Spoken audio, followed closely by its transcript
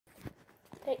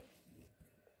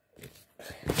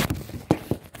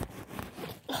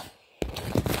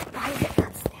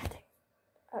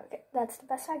That's the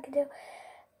best I could do.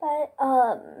 But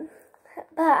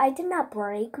I did not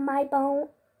break my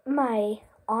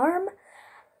arm.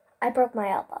 I broke my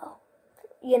elbow.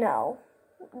 You know,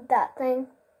 that thing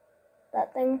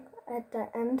at the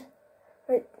end,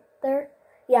 right there.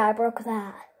 Yeah, I broke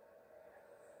that.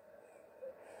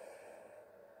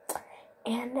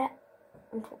 And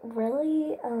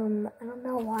really, I don't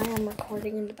know why I'm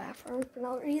recording in the bathroom for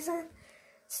no reason.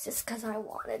 It's just because I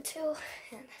wanted to.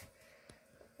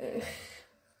 And,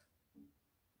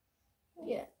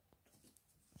 yeah.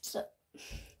 So,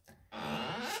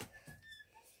 I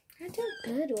do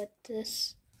good with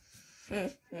this.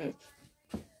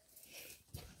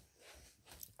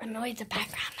 Annoy the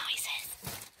background noises.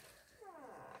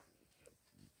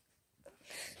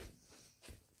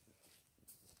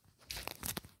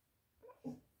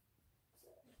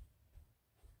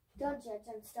 Don't judge,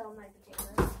 I'm still in my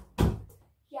pajamas.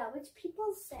 Yeah, which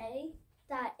people say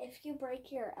that if you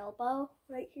break your elbow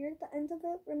right here at the end of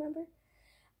it, remember?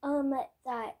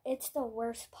 That it's the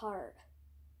worst part.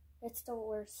 It's the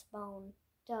worst bone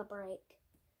to break.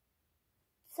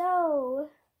 So,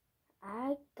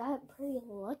 I got pretty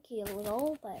lucky a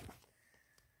little, but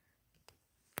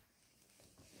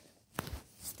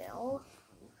still.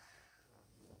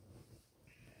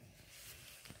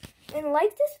 And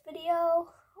like this video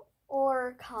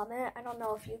or comment. I don't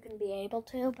know if you can be able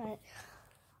to, but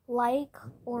like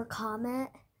or comment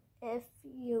if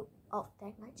you... Oh,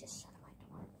 dang, I just shut my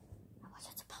door. I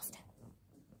wasn't supposed to.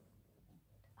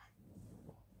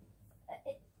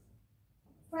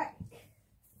 Frank.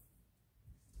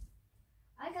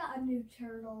 I got a new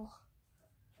turtle.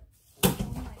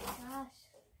 Oh my gosh.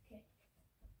 Okay.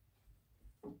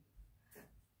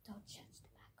 Don't judge the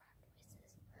background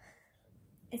noises.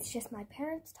 It's just my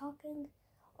parents talking,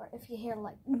 or if you hear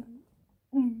like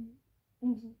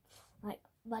like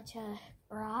a bunch of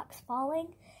rocks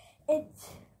falling, it's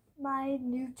my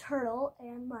new turtle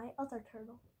and my other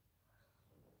turtle.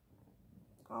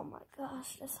 Oh my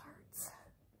gosh, this hurts.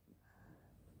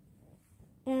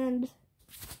 And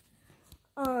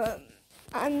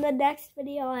on the next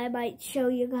video, I might show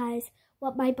you guys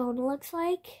what my bone looks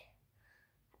like.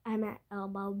 I'm at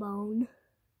elbow bone.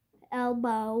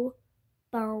 Elbow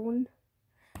bone.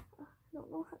 I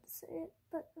don't know how to say it,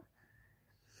 but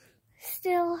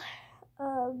still,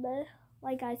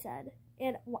 like I said,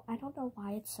 I don't know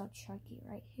why it's so chunky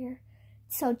right here.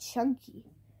 It's so chunky.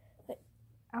 But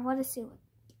I want to see what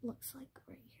it looks like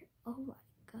right here. Oh my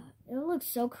god, it looks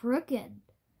so crooked.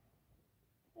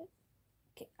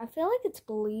 Okay, I feel like it's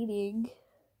bleeding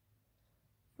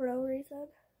for no reason.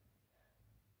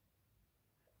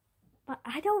 But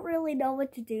I don't really know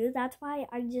what to do. That's why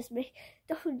I just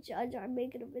don't judge. I'm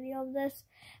making a video of this.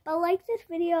 But like this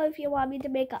video if you want me to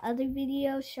make another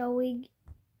video showing.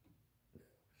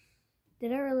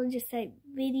 Did I really just say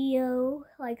video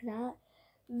like that?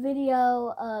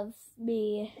 Video of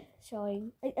me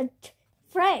showing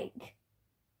Frank.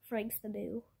 Frank's the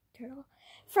new turtle.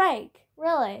 Frank,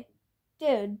 really?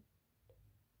 Dude.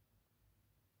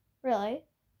 Really?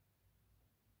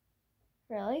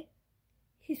 Really?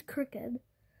 He's crooked.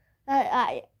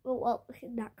 Well,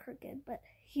 not crooked, but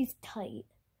he's tight.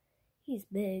 He's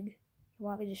big. You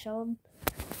want me to show him?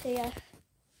 So yeah.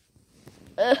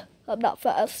 I'm not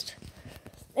fast.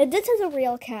 And this is a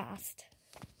real cast.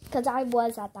 Because I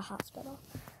was at the hospital.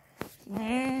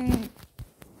 I'm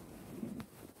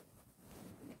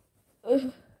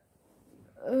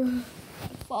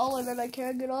falling and I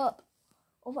can't get up.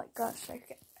 Oh my gosh.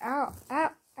 Ow,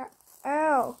 ow, ow,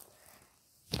 ow.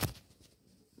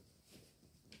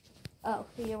 Oh,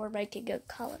 you were making good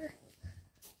color.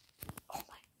 Oh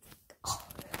my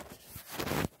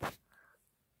god.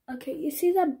 Okay, you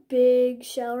see that big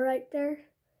shell right there?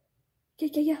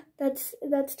 Yeah. That's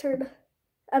Turd.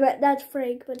 I bet that's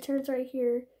Frank, but Turd's right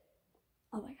here.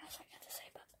 Oh my gosh, I got to say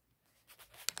that.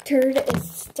 Turd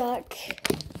is stuck.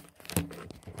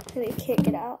 And he can't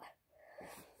get out.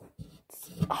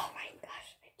 Oh my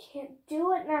gosh, I can't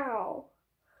do it now.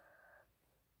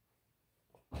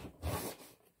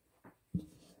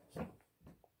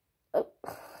 Oh,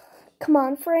 come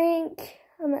on, Frank.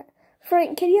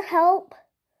 Frank, can you help?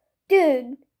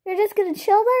 Dude, you're just gonna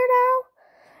chill there now?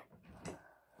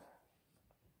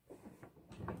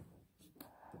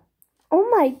 Oh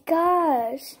my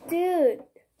gosh, dude.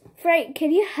 Frank,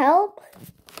 can you help?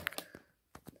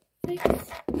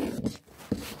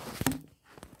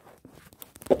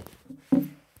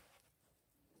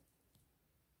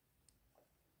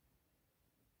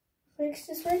 Frank's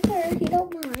just right there. He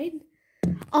don't mind.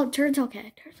 Oh, Turd's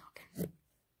okay. Turd's okay.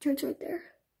 Turd's right there.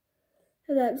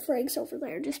 And then Frank's over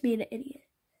there just being an idiot.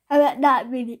 I mean,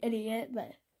 not being an idiot,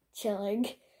 but chilling.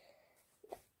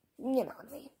 You know what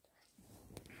I mean.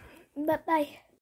 But bye.